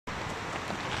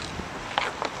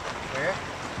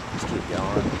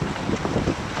going.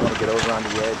 I want to get over on the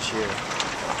edge here.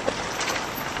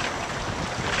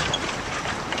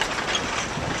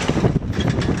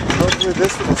 Hopefully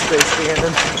this one will stay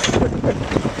standing.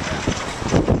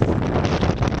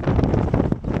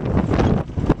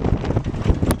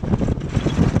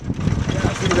 Yeah,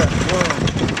 look at that flume.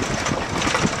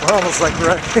 We're almost like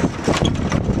right.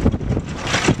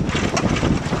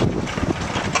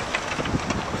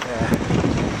 Yeah,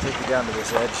 take you down to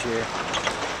this edge here.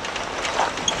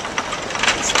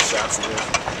 Get some shots of this.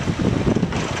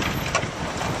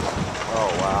 Oh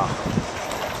wow.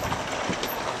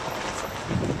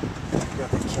 Got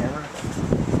the camera.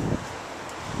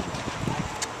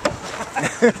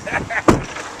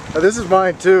 Oh, this is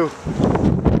mine too.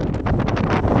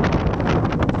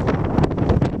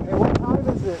 Hey, what time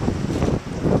is it?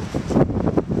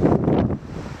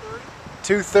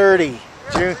 2:30.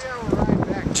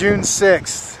 June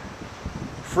 6th.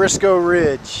 Frisco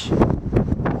Ridge.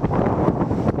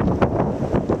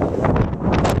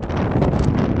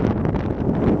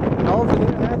 Oh,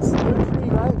 that's Lutri,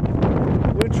 right?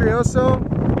 Lutrioso?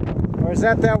 Or is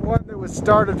that one that was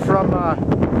started from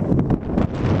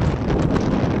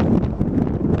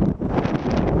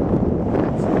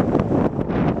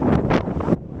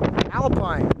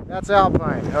Alpine? That's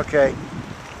Alpine, okay.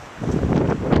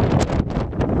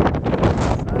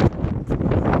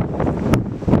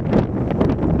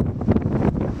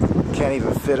 Can't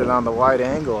even fit it on the wide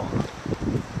angle.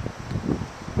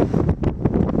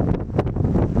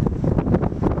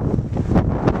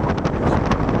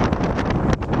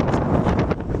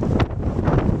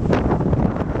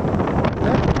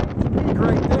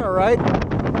 Right there, right?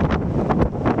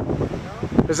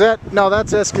 Is that? No,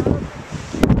 that's Escadilla.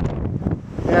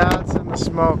 Yeah, it's in the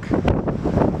smoke.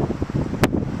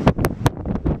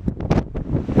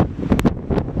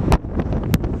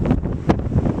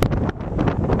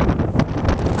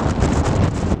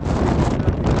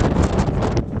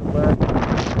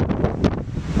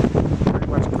 Pretty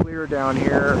much clear down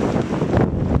here.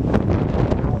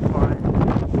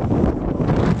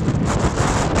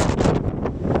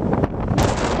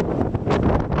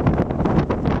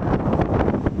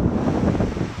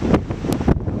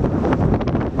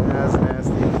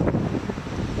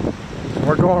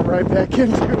 We're going right back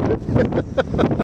into it.